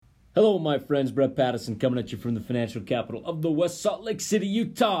Hello, my friends. Brett Pattison coming at you from the financial capital of the West Salt Lake City,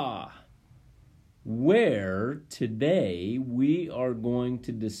 Utah, where today we are going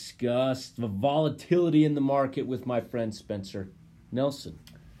to discuss the volatility in the market with my friend Spencer Nelson.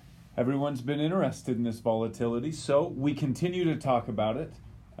 Everyone's been interested in this volatility, so we continue to talk about it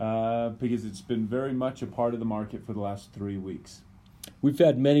because it's been very much a part of the market for the last 3 weeks. We've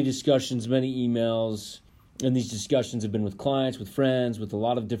had many discussions, many emails, and these discussions have been with clients, with friends, with a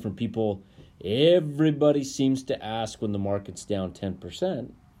lot of different people. Everybody seems to ask when the market's down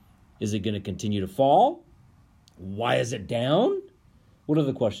 10%, is it going to continue to fall? Why is it down? What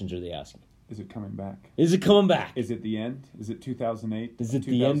other questions are they asking? Is it coming back? Is it coming back? Is it the end? Is it 2008? Is it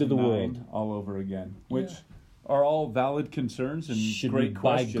the end of the world? All over again, which are all valid concerns and Should great we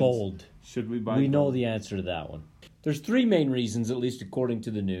questions. buy gold? Should we buy We gold? know the answer to that one. There's three main reasons, at least according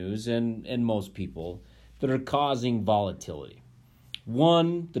to the news and most people, that are causing volatility.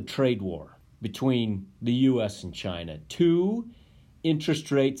 One, the trade war between the U.S. and China. Two, interest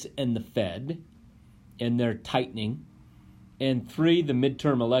rates and the Fed, and they're tightening. And three, the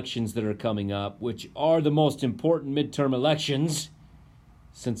midterm elections that are coming up, which are the most important midterm elections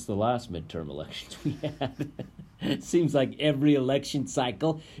since the last midterm elections we had. It seems like every election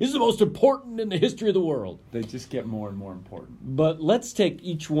cycle is the most important in the history of the world. They just get more and more important. But let's take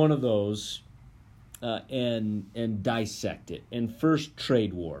each one of those and dissect it. And first,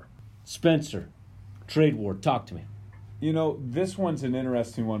 trade war. Spencer, trade war, talk to me. You know, this one's an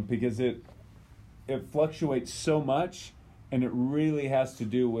interesting one because it fluctuates so much, and it really has to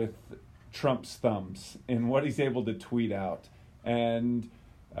do with Trump's thumbs and what he's able to tweet out. And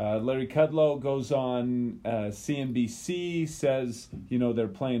Larry Kudlow goes on CNBC, says, you know, they're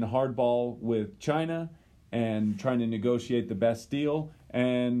playing hardball with China and trying to negotiate the best deal,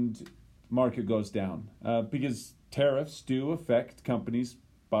 and market goes down because tariffs do affect companies'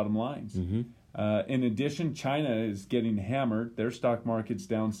 bottom lines. Mm-hmm. In addition, China is getting hammered. Their stock market's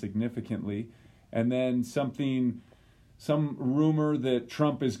down significantly. And then some rumor that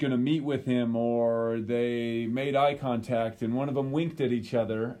Trump is going to meet with him, or they made eye contact and one of them winked at each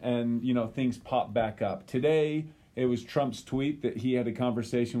other, and, you know, things pop back up. Today, it was Trump's tweet that he had a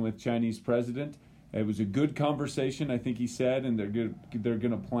conversation with Chinese president. It was a good conversation, I think he said, and they're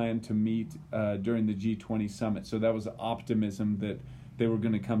going to plan to meet during the G20 summit. So that was optimism that they were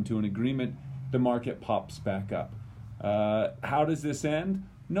going to come to an agreement. The market pops back up. How does this end?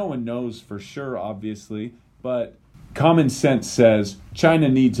 No one knows for sure, obviously, but common sense says China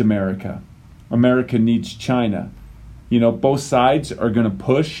needs America. America needs China. You know, both sides are going to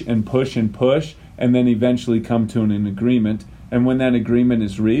push and push and push, and then eventually come to an agreement. And when that agreement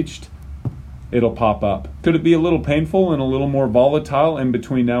is reached, it'll pop up. Could it be a little painful and a little more volatile in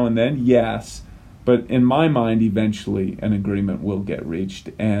between now and then? Yes. But in my mind, eventually an agreement will get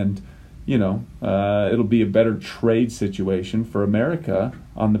reached. And, you know, it'll be a better trade situation for America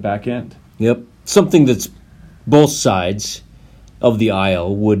on the back end. Yep. Something that's both sides of the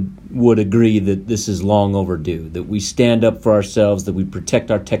aisle would agree that this is long overdue, that we stand up for ourselves, that we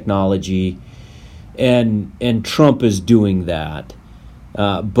protect our technology, and Trump is doing that.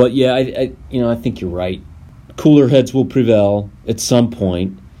 But yeah, I think you're right. Cooler heads will prevail at some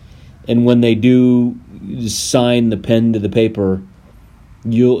point, and when they do sign the pen to the paper,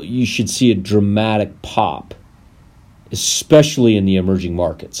 you should see a dramatic pop, especially in the emerging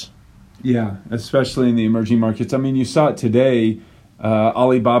markets. Yeah, especially in the emerging markets. I mean, you saw it today.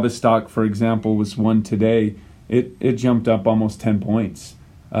 Alibaba stock, for example, was one today. It jumped up almost 10 points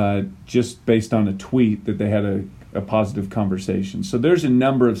just based on a tweet that they had a positive conversation. So there's a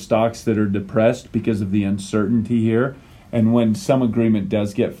number of stocks that are depressed because of the uncertainty here. And when some agreement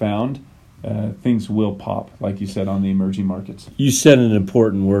does get found, things will pop, like you said, on the emerging markets. You said an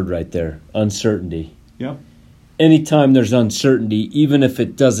important word right there, uncertainty. Yeah. Anytime there's uncertainty, even if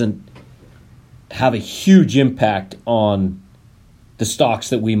it doesn't have a huge impact on the stocks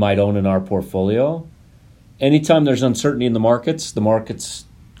that we might own in our portfolio, anytime there's uncertainty in the markets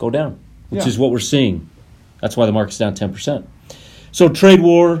go down, which is what we're seeing. That's why the market's down 10%. So trade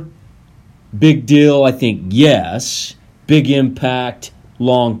war, big deal, I think, yes. Big impact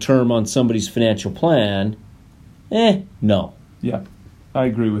long-term on somebody's financial plan, no. Yeah, I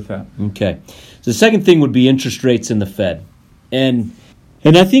agree with that. Okay. So the second thing would be interest rates in the Fed. And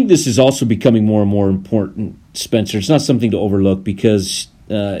I think this is also becoming more and more important, Spencer. It's not something to overlook because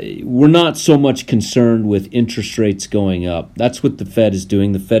we're not so much concerned with interest rates going up. That's what the Fed is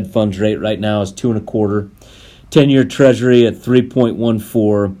doing. The Fed funds rate right now is 2.25%. 10-year Treasury at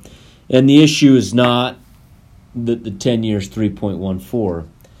 3.14. And the issue is not that the 10 years 3.14.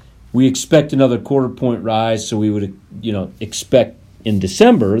 We expect another quarter point rise, so we would expect in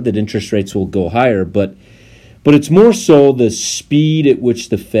December that interest rates will go higher, but it's more so the speed at which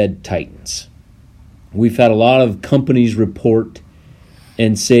the Fed tightens. We've had a lot of companies report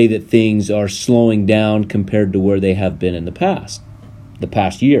and say that things are slowing down compared to where they have been in the past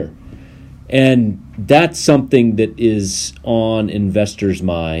year. And that's something that is on investors'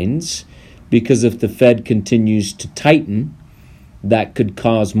 minds, because if the Fed continues to tighten, that could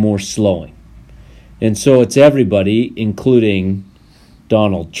cause more slowing. And so it's everybody, including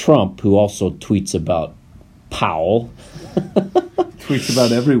Donald Trump, who also tweets about Powell. Tweets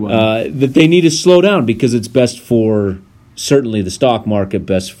about everyone. That they need to slow down because it's best for certainly the stock market,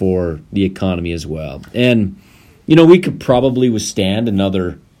 best for the economy as well. And, we could probably withstand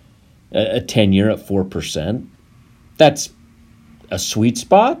another a 10-year at 4%. That's a sweet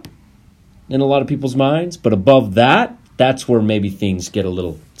spot in a lot of people's minds. But above that, that's where maybe things get a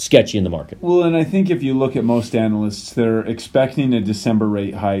little sketchy in the market. Well, and I think if you look at most analysts, they're expecting a December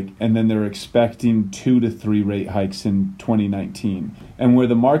rate hike, and then they're expecting 2 to 3 rate hikes in 2019. And where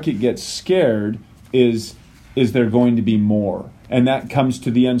the market gets scared is there going to be more? And that comes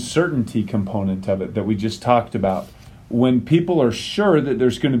to the uncertainty component of it that we just talked about. When people are sure that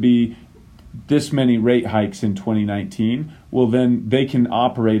there's going to be this many rate hikes in 2019, well, then they can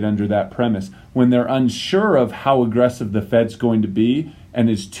operate under that premise. When they're unsure of how aggressive the Fed's going to be, and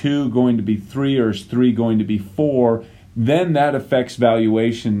is 2 going to be 3 or is 3 going to be 4, then that affects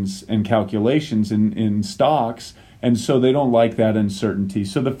valuations and calculations in stocks. And so they don't like that uncertainty.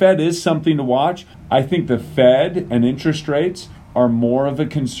 So the Fed is something to watch. I think the Fed and interest rates are more of a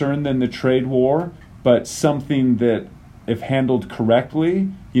concern than the trade war, but something that, if handled correctly,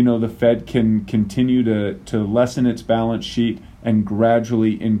 the Fed can continue to lessen its balance sheet and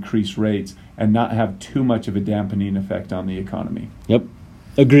gradually increase rates and not have too much of a dampening effect on the economy. Yep.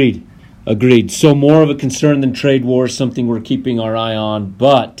 Agreed. So more of a concern than trade war, something we're keeping our eye on.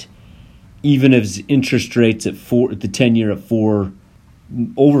 But even as interest rates at the 10-year at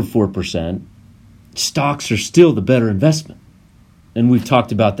over 4%, stocks are still the better investment. And we've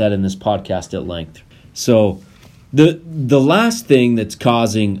talked about that in this podcast at length. So the last thing that's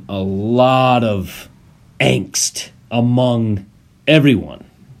causing a lot of angst among everyone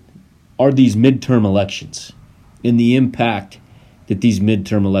are these midterm elections and the impact that these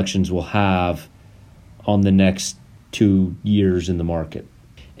midterm elections will have on the next 2 years in the market.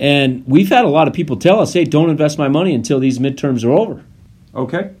 And we've had a lot of people tell us, hey, don't invest my money until these midterms are over.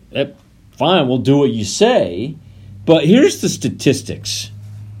 Okay. Fine, we'll do what you say. But here's the statistics.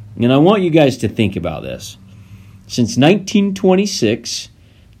 And I want you guys to think about this. Since 1926,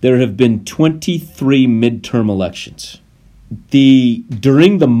 there have been 23 midterm elections.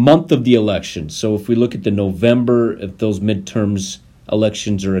 During the month of the election, so if we look at the November, if those midterms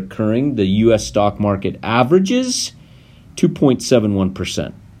elections are occurring, the U.S. stock market averages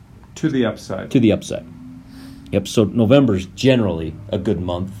 2.71%. To the upside. To the upside. Yep, so November is generally a good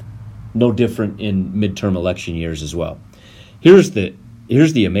month. No different in midterm election years as well. Here's the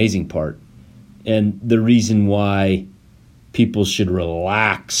amazing part, and the reason why people should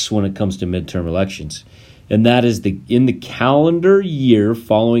relax when it comes to midterm elections. And that is in the calendar year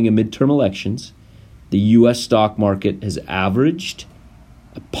following a midterm elections, the U.S. stock market has averaged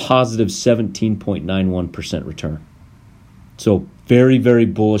a positive 17.91% return. So very, very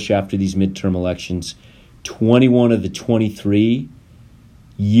bullish after these midterm elections. 21 of the 23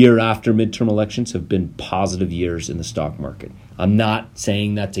 year after midterm elections have been positive years in the stock market. I'm not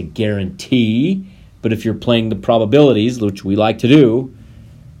saying that's a guarantee, but if you're playing the probabilities, which we like to do,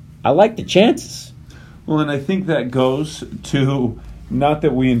 I like the chances. Well, and I think that goes to, not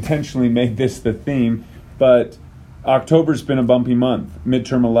that we intentionally made this the theme, but October's been a bumpy month.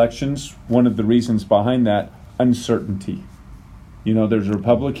 Midterm elections, one of the reasons behind that, uncertainty. There's a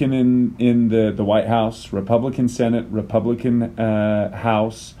Republican in the White House, Republican Senate, Republican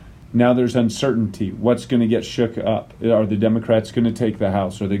House. Now there's uncertainty. What's going to get shook up? Are the Democrats going to take the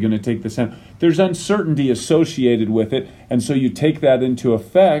House? Are they going to take the Senate? There's uncertainty associated with it, and so you take that into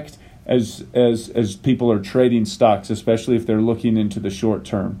effect as people are trading stocks, especially if they're looking into the short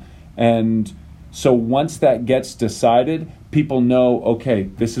term. And so once that gets decided, people know, okay,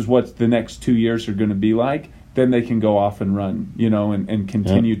 this is what the next 2 years are going to be like. Then they can go off and run, and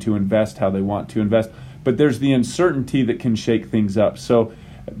continue to invest how they want to invest. But there's the uncertainty that can shake things up. So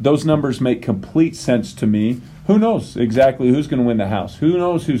those numbers make complete sense to me. Who knows exactly who's going to win the House? Who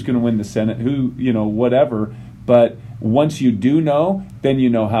knows who's going to win the Senate? Whatever. But once you do know, then you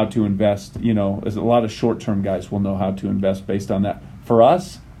know how to invest. As a lot of short-term guys will know how to invest based on that. For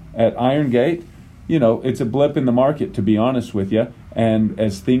us at Iron Gate, it's a blip in the market, to be honest with you. And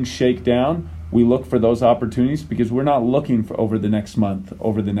as things shake down, We look for those opportunities because we're not looking for over the next month,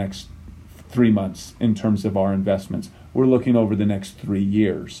 over the next 3 months in terms of our investments. We're looking over the next 3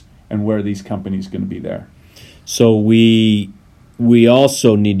 years and where these companies are going to be there. So we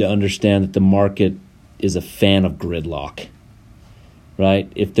also need to understand that the market is a fan of gridlock,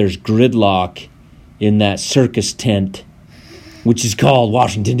 right? If there's gridlock in that circus tent, which is called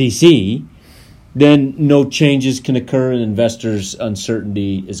Washington, D.C., then no changes can occur and investors'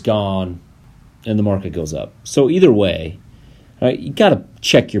 uncertainty is gone and the market goes up. So either way, right, you got to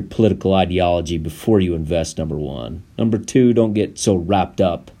check your political ideology before you invest, number one. Number two, don't get so wrapped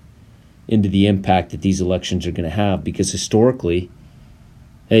up into the impact that these elections are going to have, because historically,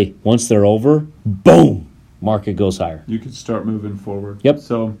 hey, once they're over, boom, market goes higher. You could start moving forward. Yep.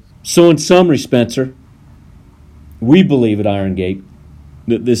 So in summary, Spencer, we believe at Iron Gate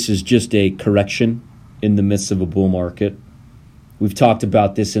that this is just a correction in the midst of a bull market. We've talked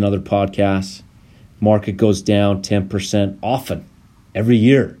about this in other podcasts. Market goes down 10% often, every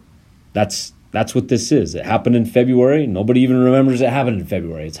year. That's what this is. It happened in February. Nobody even remembers it happened in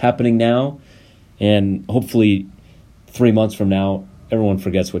February. It's happening now, and hopefully 3 months from now, everyone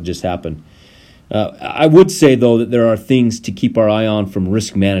forgets what just happened. I would say, though, that there are things to keep our eye on from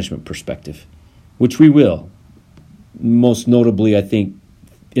risk management perspective, which we will. Most notably, I think,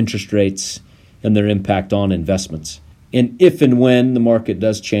 interest rates and their impact on investments. And if and when the market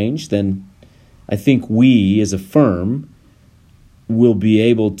does change, then I think we as a firm will be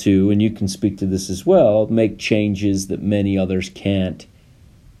able to, and you can speak to this as well, make changes that many others can't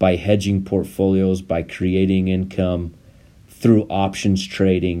by hedging portfolios, by creating income through options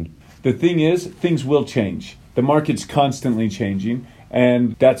trading. The thing is, things will change. The market's constantly changing,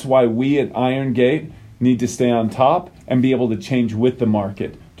 and that's why we at Iron Gate need to stay on top and be able to change with the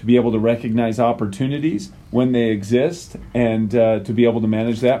market, to be able to recognize opportunities when they exist, and to be able to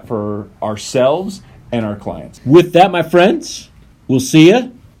manage that for ourselves and our clients. With that, my friends, we'll see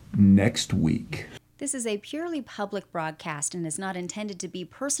you next week. This is a purely public broadcast and is not intended to be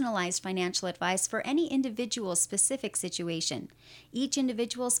personalized financial advice for any individual's specific situation. Each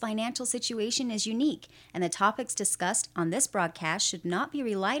individual's financial situation is unique, and the topics discussed on this broadcast should not be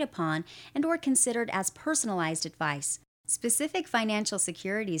relied upon and or considered as personalized advice. Specific financial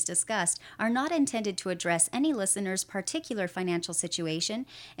securities discussed are not intended to address any listener's particular financial situation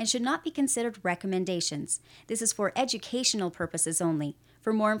and should not be considered recommendations. This is for educational purposes only.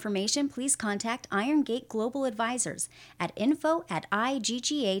 For more information, please contact Iron Gate Global Advisors at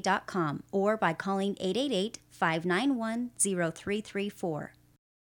info@igga.com or by calling 888-591-0334.